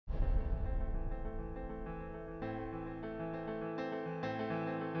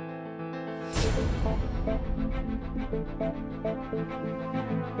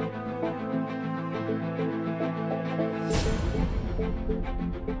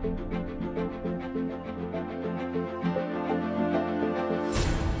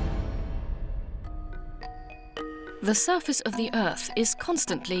The surface of the Earth is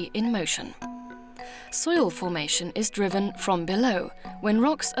constantly in motion. Soil formation is driven from below, when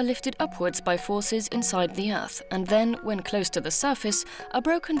rocks are lifted upwards by forces inside the Earth, and then, when close to the surface, are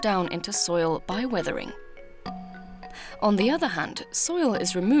broken down into soil by weathering. On the other hand, soil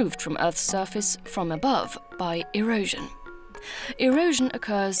is removed from Earth's surface from above by erosion. Erosion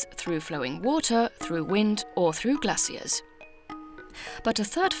occurs through flowing water, through wind, or through glaciers. But a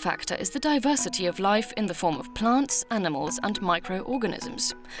third factor is the diversity of life in the form of plants, animals, and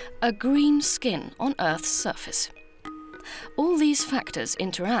microorganisms, a green skin on Earth's surface. All these factors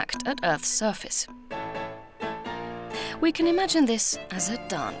interact at Earth's surface. We can imagine this as a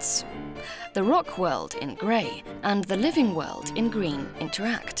dance. The rock world in grey and the living world in green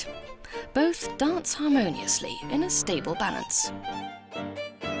interact. Both dance harmoniously in a stable balance.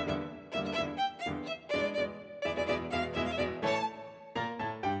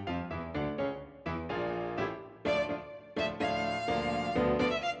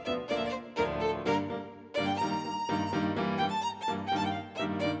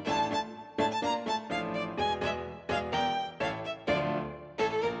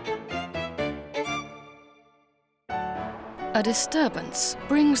 A disturbance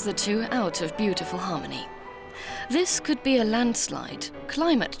brings the two out of beautiful harmony. This could be a landslide,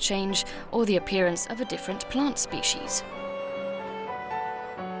 climate change, or the appearance of a different plant species.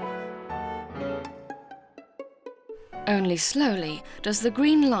 Only slowly does the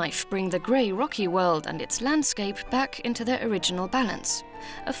green life bring the grey rocky world and its landscape back into their original balance,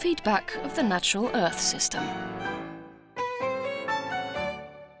 a feedback of the natural Earth system.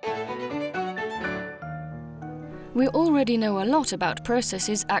 We already know a lot about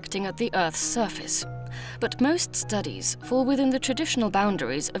processes acting at the Earth's surface, but most studies fall within the traditional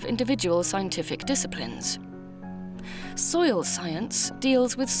boundaries of individual scientific disciplines. Soil science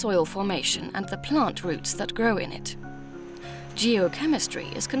deals with soil formation and the plant roots that grow in it.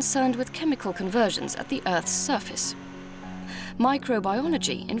 Geochemistry is concerned with chemical conversions at the Earth's surface.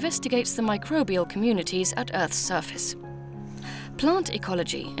 Microbiology investigates the microbial communities at Earth's surface. Plant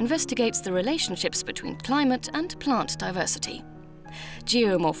ecology investigates the relationships between climate and plant diversity.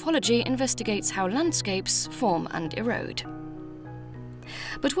 Geomorphology investigates how landscapes form and erode.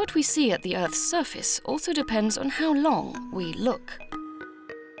 But what we see at the Earth's surface also depends on how long we look.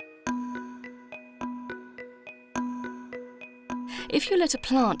 If you let a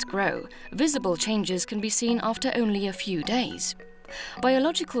plant grow, visible changes can be seen after only a few days.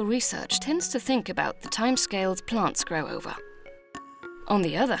 Biological research tends to think about the timescales plants grow over. On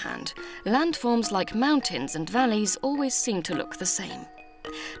the other hand, landforms like mountains and valleys always seem to look the same.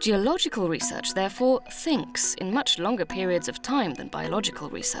 Geological research, therefore, thinks in much longer periods of time than biological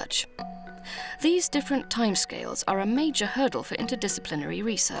research. These different timescales are a major hurdle for interdisciplinary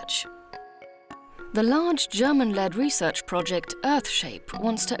research. The large German-led research project EarthShape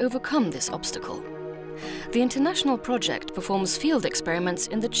wants to overcome this obstacle. The international project performs field experiments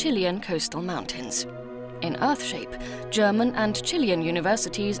in the Chilean coastal mountains. In EarthShape, German and Chilean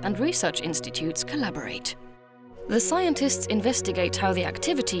universities and research institutes collaborate. The scientists investigate how the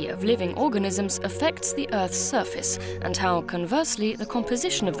activity of living organisms affects the Earth's surface and how, conversely, the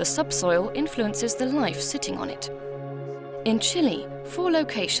composition of the subsoil influences the life sitting on it. In Chile, 4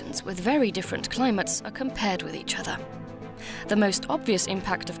 locations with very different climates are compared with each other. The most obvious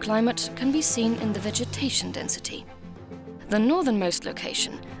impact of climate can be seen in the vegetation density. The northernmost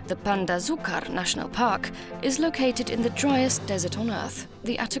location, the Pandazucar National Park, is located in the driest desert on Earth,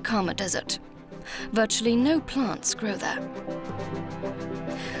 the Atacama Desert. Virtually no plants grow there.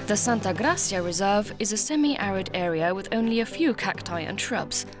 The Santa Gracia Reserve is a semi-arid area with only a few cacti and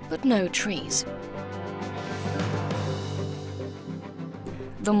shrubs, but no trees.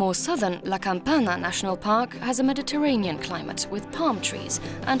 The more southern La Campana National Park has a Mediterranean climate with palm trees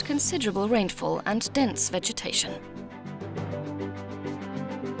and considerable rainfall and dense vegetation.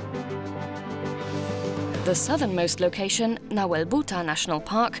 The southernmost location, Nahuelbuta National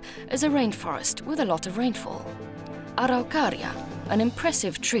Park, is a rainforest with a lot of rainfall. Araucaria, an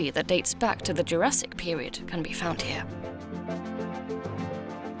impressive tree that dates back to the Jurassic period, can be found here.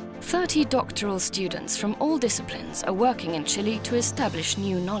 30 doctoral students from all disciplines are working in Chile to establish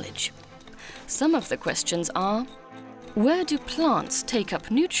new knowledge. Some of the questions are: where do plants take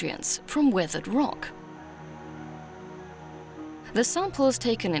up nutrients from weathered rock? The samples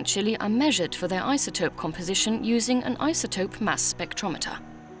taken in Chile are measured for their isotope composition using an isotope mass spectrometer.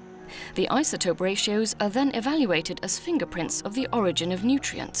 The isotope ratios are then evaluated as fingerprints of the origin of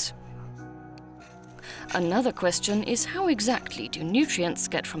nutrients. Another question is how exactly do nutrients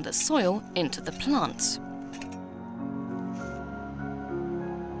get from the soil into the plants?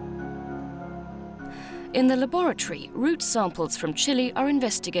 In the laboratory, root samples from Chile are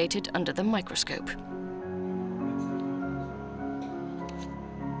investigated under the microscope.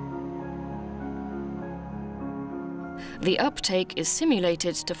 The uptake is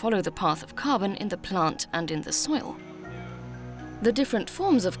simulated to follow the path of carbon in the plant and in the soil. The different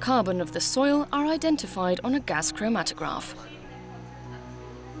forms of carbon of the soil are identified on a gas chromatograph.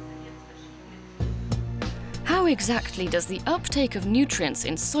 How exactly does the uptake of nutrients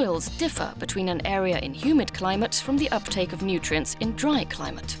in soils differ between an area in humid climate from the uptake of nutrients in dry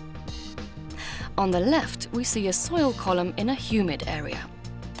climate? On the left, we see a soil column in a humid area.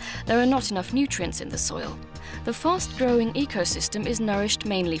 There are not enough nutrients in the soil. The fast-growing ecosystem is nourished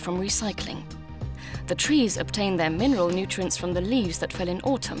mainly from recycling. The trees obtain their mineral nutrients from the leaves that fell in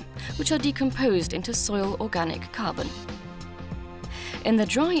autumn, which are decomposed into soil organic carbon. In the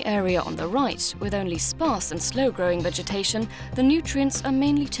dry area on the right, with only sparse and slow-growing vegetation, the nutrients are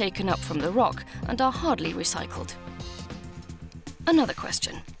mainly taken up from the rock and are hardly recycled. Another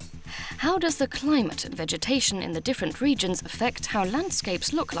question. How does the climate and vegetation in the different regions affect how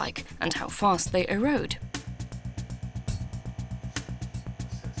landscapes look like and how fast they erode?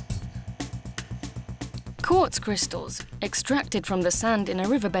 Quartz crystals, extracted from the sand in a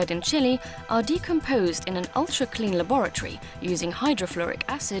riverbed in Chile, are decomposed in an ultra-clean laboratory using hydrofluoric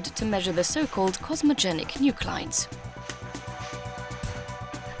acid to measure the so-called cosmogenic nuclides.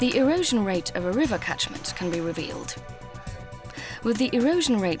 The erosion rate of a river catchment can be revealed. With the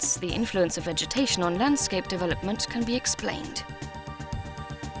erosion rates, the influence of vegetation on landscape development can be explained.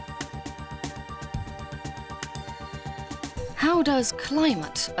 How does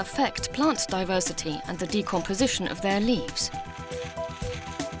climate affect plant diversity and the decomposition of their leaves?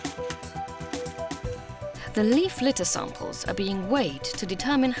 The leaf litter samples are being weighed to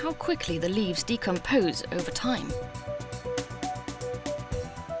determine how quickly the leaves decompose over time.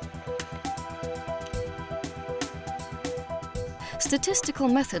 Statistical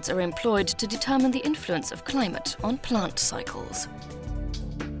methods are employed to determine the influence of climate on plant cycles.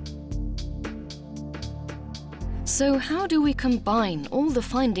 So how do we combine all the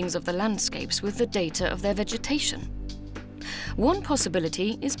findings of the landscapes with the data of their vegetation? One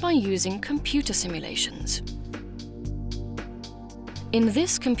possibility is by using computer simulations. In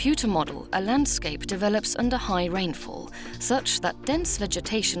this computer model, a landscape develops under high rainfall, such that dense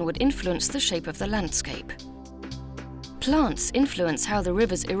vegetation would influence the shape of the landscape. Plants influence how the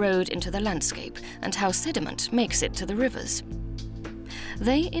rivers erode into the landscape and how sediment makes it to the rivers.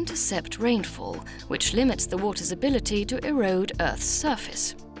 They intercept rainfall, which limits the water's ability to erode Earth's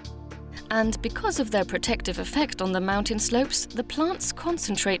surface. And because of their protective effect on the mountain slopes, the plants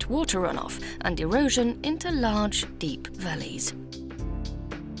concentrate water runoff and erosion into large, deep valleys.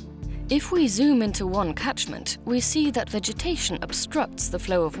 If we zoom into one catchment, we see that vegetation obstructs the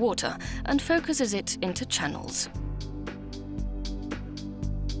flow of water and focuses it into channels.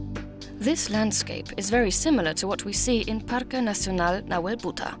 This landscape is very similar to what we see in Parque Nacional Nahuel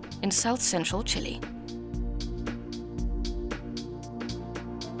Buta in south-central Chile.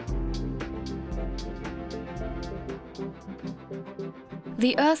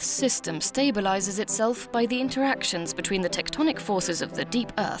 The Earth's system stabilizes itself by the interactions between the tectonic forces of the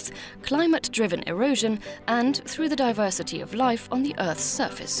deep Earth, climate-driven erosion, and through the diversity of life on the Earth's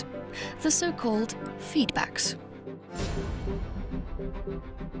surface, the so-called feedbacks.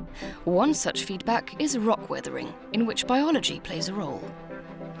 One such feedback is rock weathering, in which biology plays a role.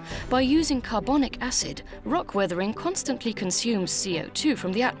 By using carbonic acid, rock weathering constantly consumes CO2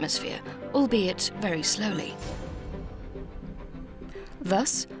 from the atmosphere, albeit very slowly.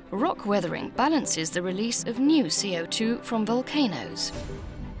 Thus, rock weathering balances the release of new CO2 from volcanoes.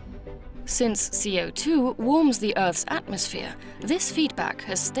 Since CO2 warms the Earth's atmosphere, this feedback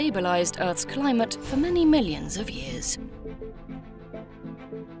has stabilized Earth's climate for many millions of years.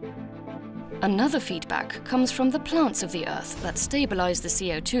 Another feedback comes from the plants of the Earth that stabilize the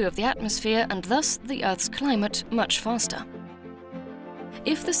CO2 of the atmosphere and thus the Earth's climate much faster.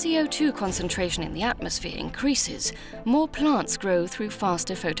 If the CO2 concentration in the atmosphere increases, more plants grow through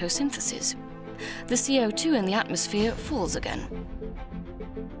faster photosynthesis. The CO2 in the atmosphere falls again.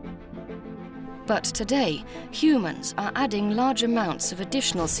 But today, humans are adding large amounts of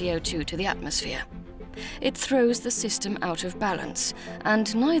additional CO2 to the atmosphere. It throws the system out of balance,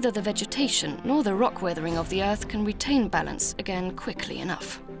 and neither the vegetation nor the rock weathering of the Earth can retain balance again quickly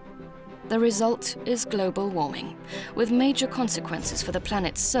enough. The result is global warming, with major consequences for the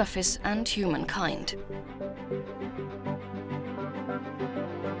planet's surface and humankind.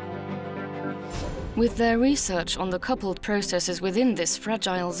 With their research on the coupled processes within this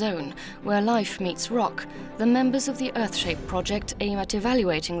fragile zone, where life meets rock, the members of the EarthShape project aim at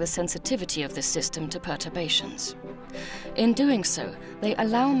evaluating the sensitivity of this system to perturbations. In doing so, they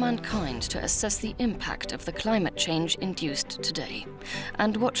allow mankind to assess the impact of the climate change induced today,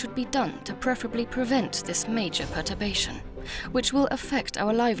 and what should be done to preferably prevent this major perturbation, which will affect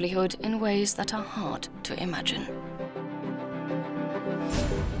our livelihood in ways that are hard to imagine.